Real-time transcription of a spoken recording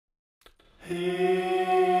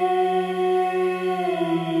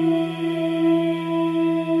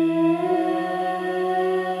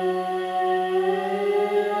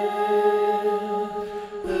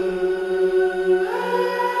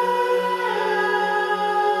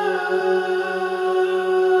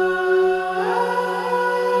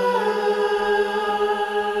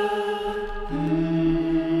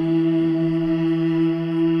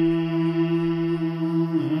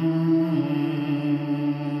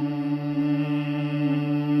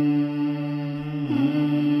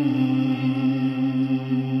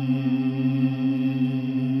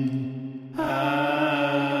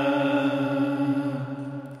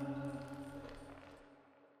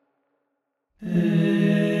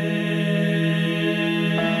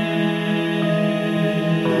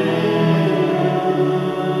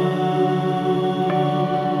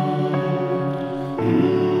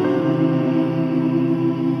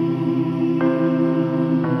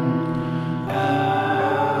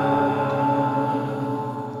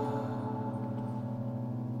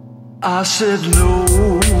I said no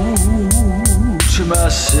to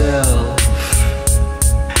myself,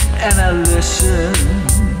 and I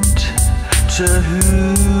listened to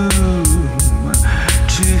whom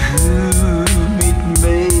it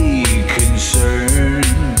may concern,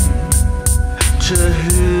 to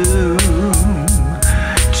whom,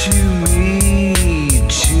 to me,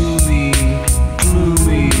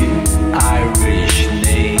 gloomy Irish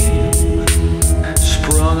name,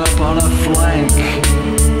 sprung up on a flank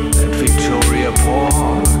Victoria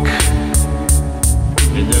Park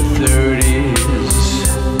in the 30s.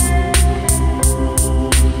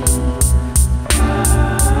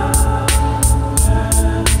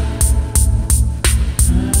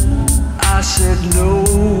 I said no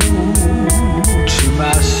to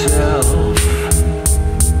myself,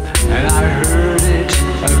 and I heard it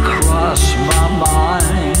across my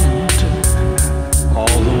mind.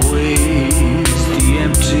 All the ways, the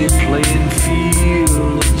empty playing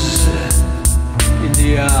fields in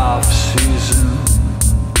the off-season.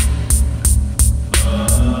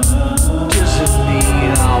 Doesn't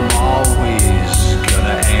mean I'm always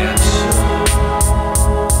gonna answer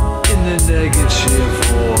in the negative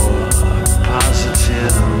or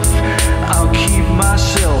positive. I'll keep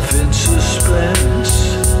myself in suspense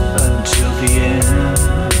until the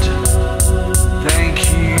end. Thank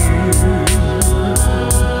you.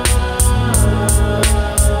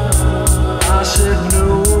 I said no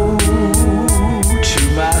to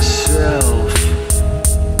myself.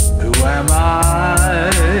 Who am I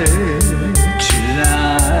to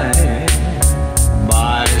deny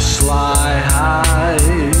my sly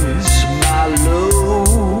highs, my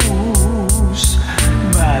lows,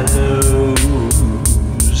 my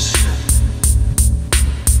lows?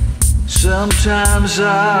 Sometimes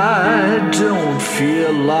I don't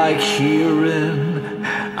feel like hearing.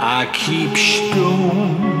 I keep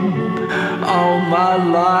stoned all my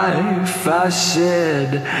life. I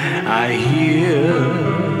said, I hear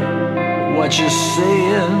what you're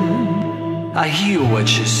saying. I hear what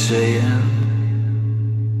you're saying.